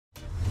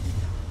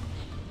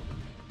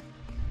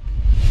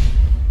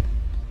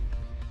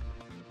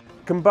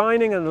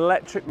Combining an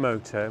electric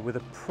motor with a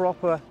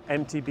proper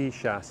MTB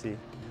chassis,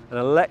 an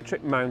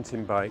electric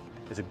mountain bike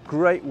is a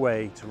great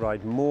way to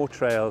ride more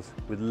trails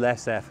with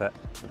less effort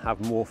and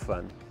have more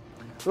fun.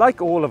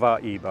 Like all of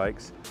our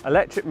e-bikes,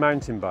 electric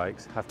mountain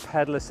bikes have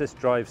pedal assist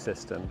drive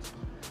systems.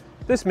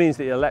 This means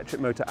that the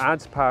electric motor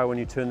adds power when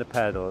you turn the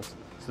pedals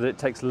so that it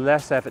takes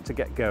less effort to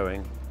get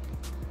going.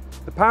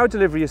 The power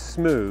delivery is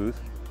smooth,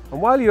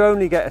 and while you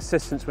only get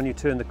assistance when you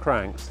turn the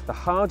cranks, the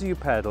harder you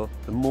pedal,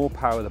 the more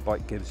power the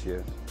bike gives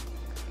you.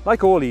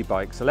 Like all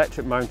e-bikes,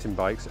 electric mountain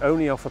bikes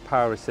only offer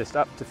power assist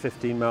up to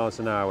 15 miles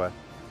an hour.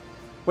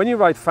 When you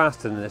ride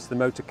faster than this, the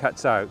motor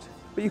cuts out,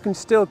 but you can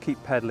still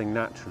keep pedaling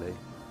naturally.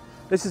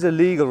 This is a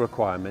legal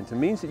requirement and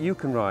means that you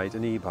can ride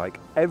an e-bike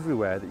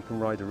everywhere that you can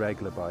ride a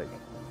regular bike.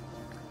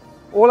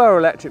 All our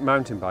electric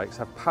mountain bikes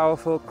have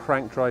powerful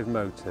crank drive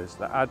motors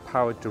that add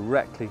power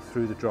directly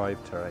through the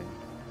drivetrain.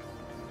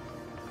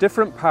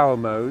 Different power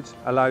modes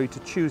allow you to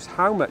choose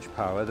how much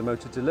power the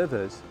motor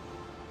delivers.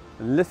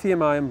 And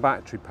lithium-ion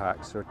battery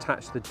packs are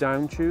attached to the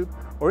down tube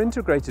or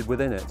integrated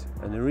within it,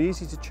 and they're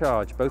easy to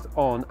charge both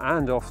on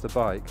and off the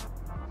bike.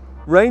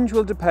 Range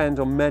will depend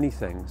on many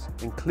things,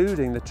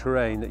 including the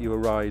terrain that you are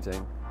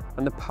riding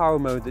and the power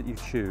mode that you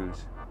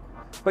choose.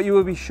 But you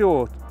will be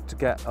sure to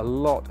get a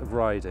lot of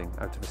riding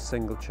out of a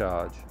single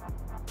charge.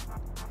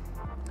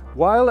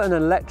 While an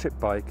electric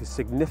bike is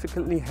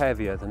significantly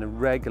heavier than a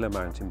regular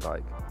mountain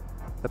bike,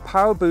 the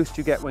power boost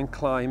you get when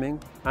climbing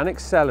and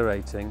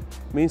accelerating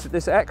means that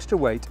this extra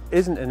weight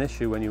isn't an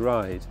issue when you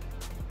ride.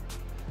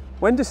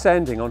 When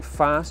descending on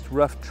fast,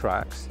 rough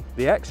tracks,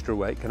 the extra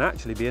weight can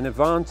actually be an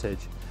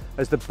advantage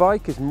as the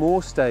bike is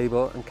more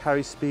stable and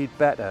carries speed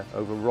better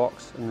over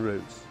rocks and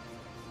roots.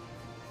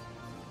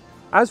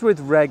 As with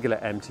regular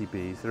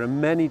MTBs, there are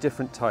many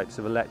different types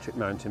of electric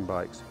mountain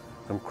bikes,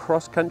 from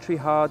cross-country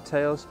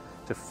hardtails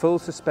to full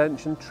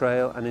suspension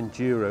trail and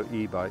enduro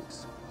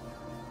e-bikes.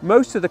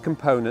 Most of the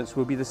components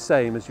will be the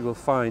same as you will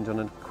find on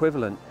an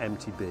equivalent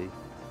MTB,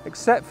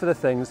 except for the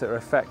things that are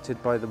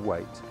affected by the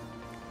weight,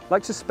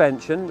 like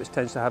suspension, which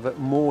tends to have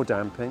more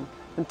damping,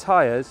 and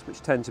tyres,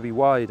 which tend to be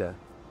wider.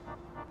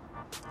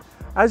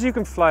 As you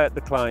can fly up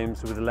the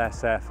climbs with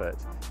less effort,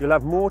 you'll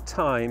have more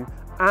time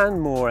and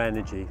more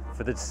energy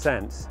for the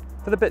descents,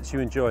 for the bits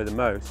you enjoy the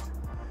most.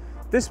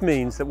 This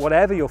means that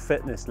whatever your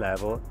fitness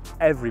level,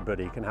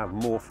 everybody can have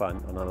more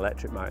fun on an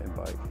electric mountain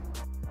bike.